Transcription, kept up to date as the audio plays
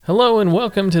Hello and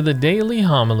welcome to the Daily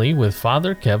Homily with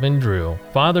Father Kevin Drew.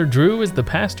 Father Drew is the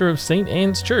pastor of St.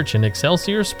 Anne's Church in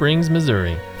Excelsior Springs,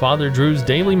 Missouri. Father Drew's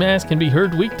daily mass can be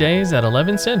heard weekdays at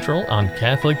 11 Central on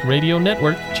Catholic Radio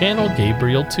Network, channel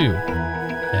Gabriel 2.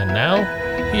 And now,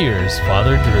 here's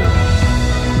Father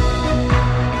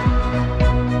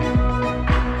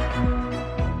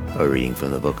Drew. A reading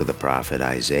from the book of the prophet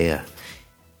Isaiah.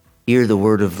 Hear the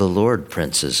word of the Lord,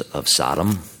 princes of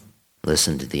Sodom.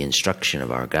 Listen to the instruction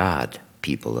of our God,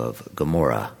 people of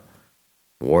Gomorrah.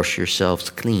 Wash yourselves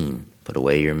clean, put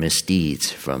away your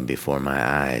misdeeds from before my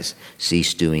eyes.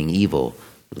 Cease doing evil,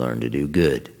 learn to do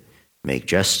good. Make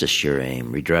justice your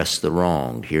aim, redress the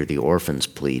wronged, hear the orphan's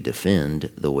plea,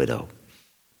 defend the widow.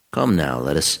 Come now,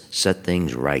 let us set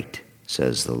things right,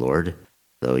 says the Lord.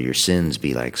 Though your sins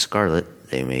be like scarlet,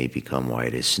 they may become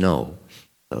white as snow.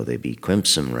 Though they be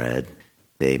crimson red,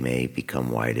 they may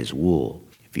become white as wool.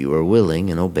 If you are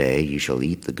willing and obey, you shall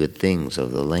eat the good things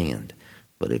of the land.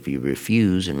 But if you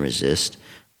refuse and resist,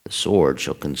 the sword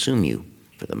shall consume you,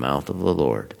 for the mouth of the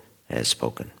Lord has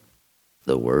spoken.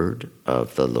 The word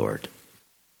of the Lord.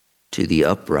 To the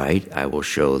upright I will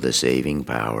show the saving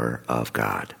power of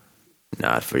God.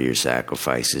 Not for your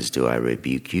sacrifices do I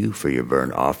rebuke you, for your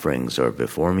burnt offerings are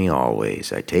before me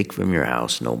always. I take from your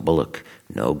house no bullock,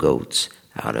 no goats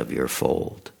out of your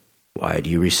fold. Why do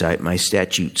you recite my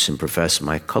statutes and profess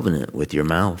my covenant with your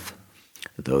mouth,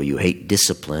 though you hate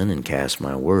discipline and cast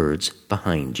my words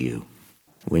behind you?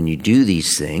 When you do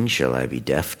these things, shall I be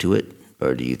deaf to it,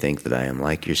 or do you think that I am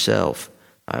like yourself?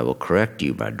 I will correct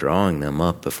you by drawing them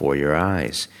up before your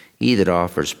eyes. He that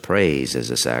offers praise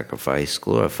as a sacrifice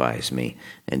glorifies me,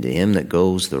 and to him that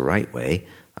goes the right way,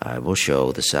 I will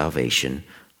show the salvation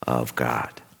of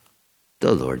God.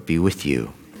 The Lord be with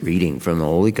you. Reading from the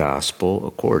Holy Gospel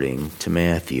according to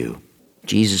Matthew.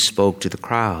 Jesus spoke to the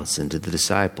crowds and to the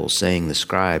disciples, saying, The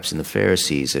scribes and the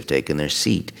Pharisees have taken their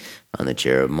seat on the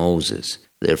chair of Moses.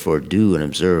 Therefore do and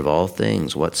observe all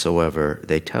things whatsoever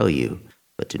they tell you,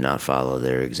 but do not follow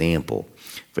their example.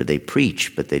 For they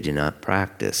preach, but they do not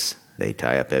practice. They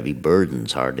tie up heavy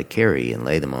burdens hard to carry and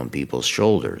lay them on people's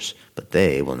shoulders, but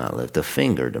they will not lift a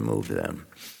finger to move them.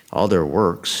 All their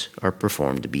works are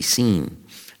performed to be seen.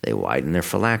 They widen their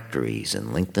phylacteries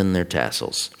and lengthen their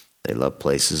tassels. They love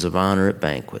places of honor at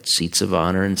banquets, seats of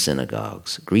honor in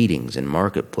synagogues, greetings in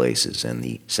marketplaces, and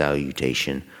the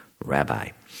salutation, Rabbi.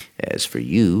 As for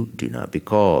you, do not be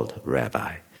called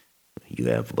Rabbi. You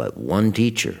have but one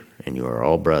teacher, and you are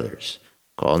all brothers.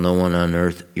 Call no one on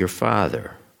earth your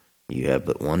father. You have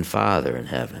but one Father in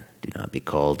heaven. Do not be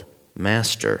called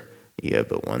Master. You have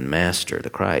but one Master, the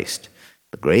Christ.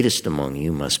 The greatest among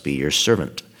you must be your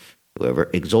servant. Whoever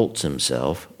exalts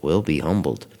himself will be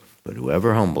humbled, but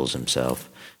whoever humbles himself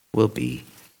will be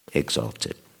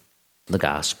exalted. The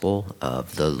Gospel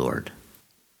of the Lord.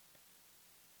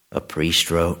 A priest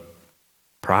wrote,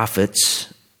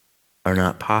 Prophets are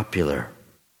not popular.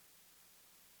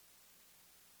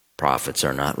 Prophets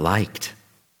are not liked.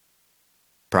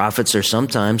 Prophets are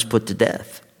sometimes put to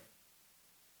death.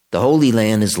 The Holy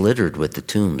Land is littered with the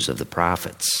tombs of the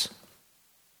prophets.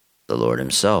 The Lord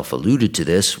himself alluded to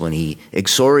this when he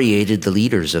excoriated the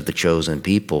leaders of the chosen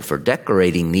people for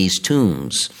decorating these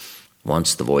tombs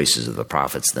once the voices of the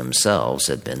prophets themselves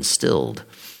had been stilled,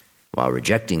 while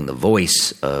rejecting the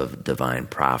voice of divine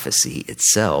prophecy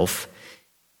itself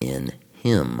in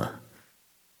him.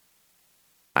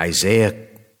 Isaiah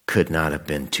could not have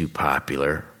been too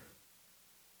popular.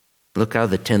 Look how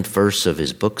the 10th verse of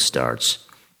his book starts.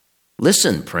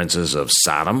 Listen, princes of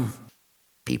Sodom,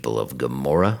 people of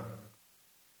Gomorrah.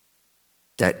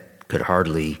 That could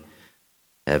hardly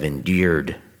have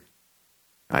endeared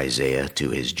Isaiah to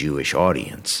his Jewish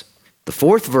audience. The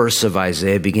 4th verse of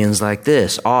Isaiah begins like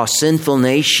this. Sinful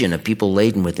nation, a people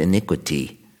laden with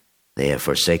iniquity. They have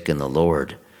forsaken the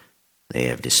Lord. They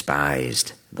have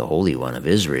despised the Holy One of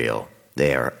Israel.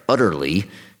 They are utterly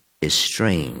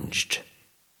estranged.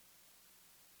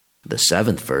 The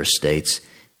 7th verse states,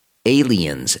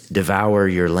 aliens devour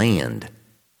your land.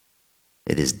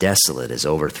 It is desolate, is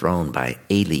overthrown by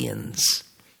aliens.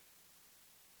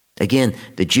 Again,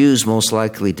 the Jews most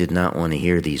likely did not want to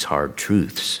hear these hard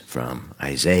truths from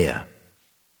Isaiah.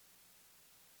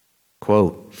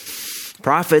 Quote,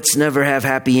 prophets never have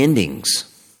happy endings,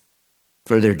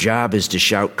 for their job is to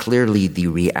shout clearly the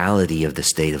reality of the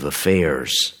state of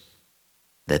affairs,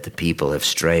 that the people have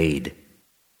strayed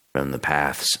from the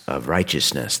paths of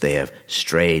righteousness. They have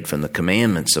strayed from the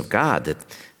commandments of God,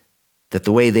 that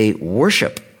the way they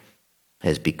worship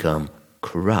has become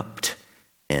corrupt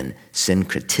and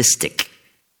syncretistic,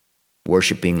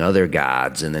 worshiping other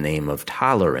gods in the name of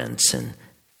tolerance and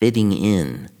fitting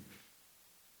in.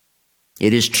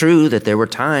 It is true that there were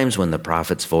times when the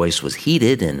prophet's voice was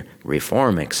heeded and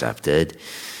reform accepted,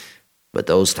 but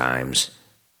those times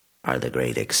are the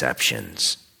great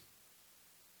exceptions.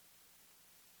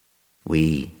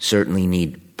 We certainly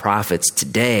need prophets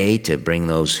today to bring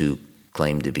those who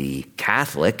claim to be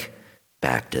Catholic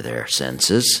back to their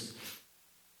senses.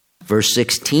 Verse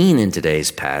 16 in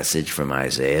today's passage from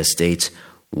Isaiah states,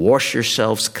 "Wash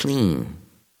yourselves clean."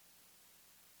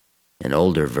 An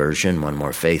older version, one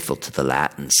more faithful to the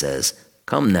Latin, says,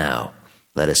 "Come now,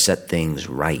 let us set things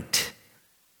right."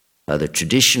 Other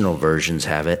traditional versions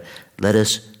have it, "Let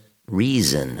us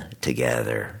reason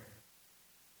together."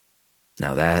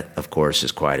 Now that, of course,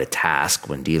 is quite a task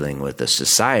when dealing with a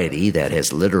society that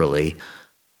has literally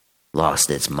lost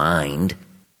its mind.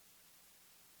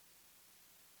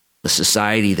 A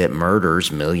society that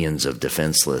murders millions of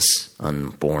defenseless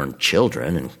unborn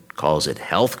children and calls it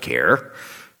health care.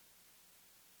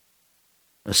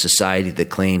 A society that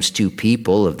claims two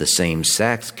people of the same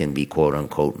sex can be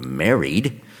quote-unquote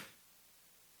married.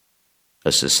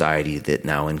 A society that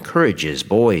now encourages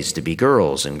boys to be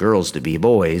girls and girls to be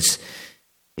boys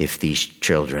if these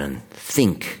children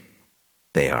think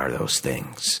they are those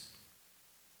things.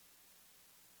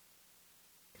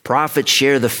 Prophets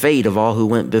share the fate of all who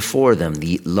went before them,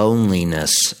 the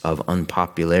loneliness of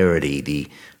unpopularity, the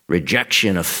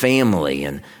rejection of family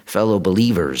and fellow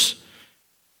believers,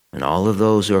 and all of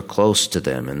those who are close to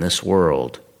them in this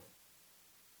world.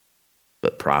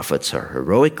 But prophets are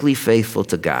heroically faithful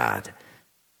to God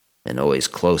and always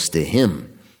close to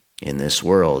Him in this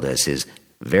world as His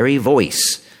very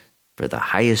voice for the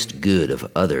highest good of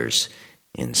others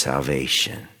in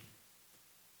salvation.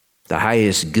 The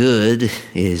highest good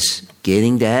is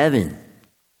getting to heaven.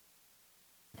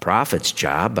 The prophet's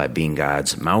job, by being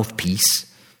God's mouthpiece,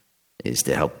 is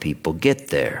to help people get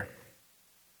there.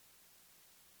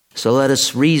 So let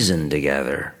us reason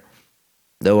together.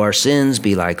 Though our sins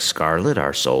be like scarlet,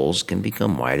 our souls can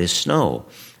become white as snow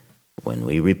when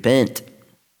we repent.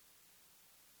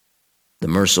 The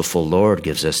merciful Lord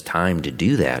gives us time to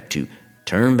do that, to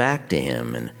turn back to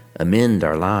Him and amend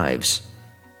our lives.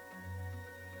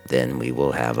 Then we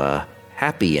will have a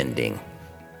happy ending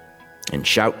and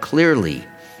shout clearly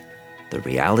the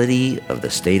reality of the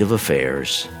state of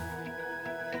affairs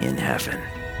in heaven.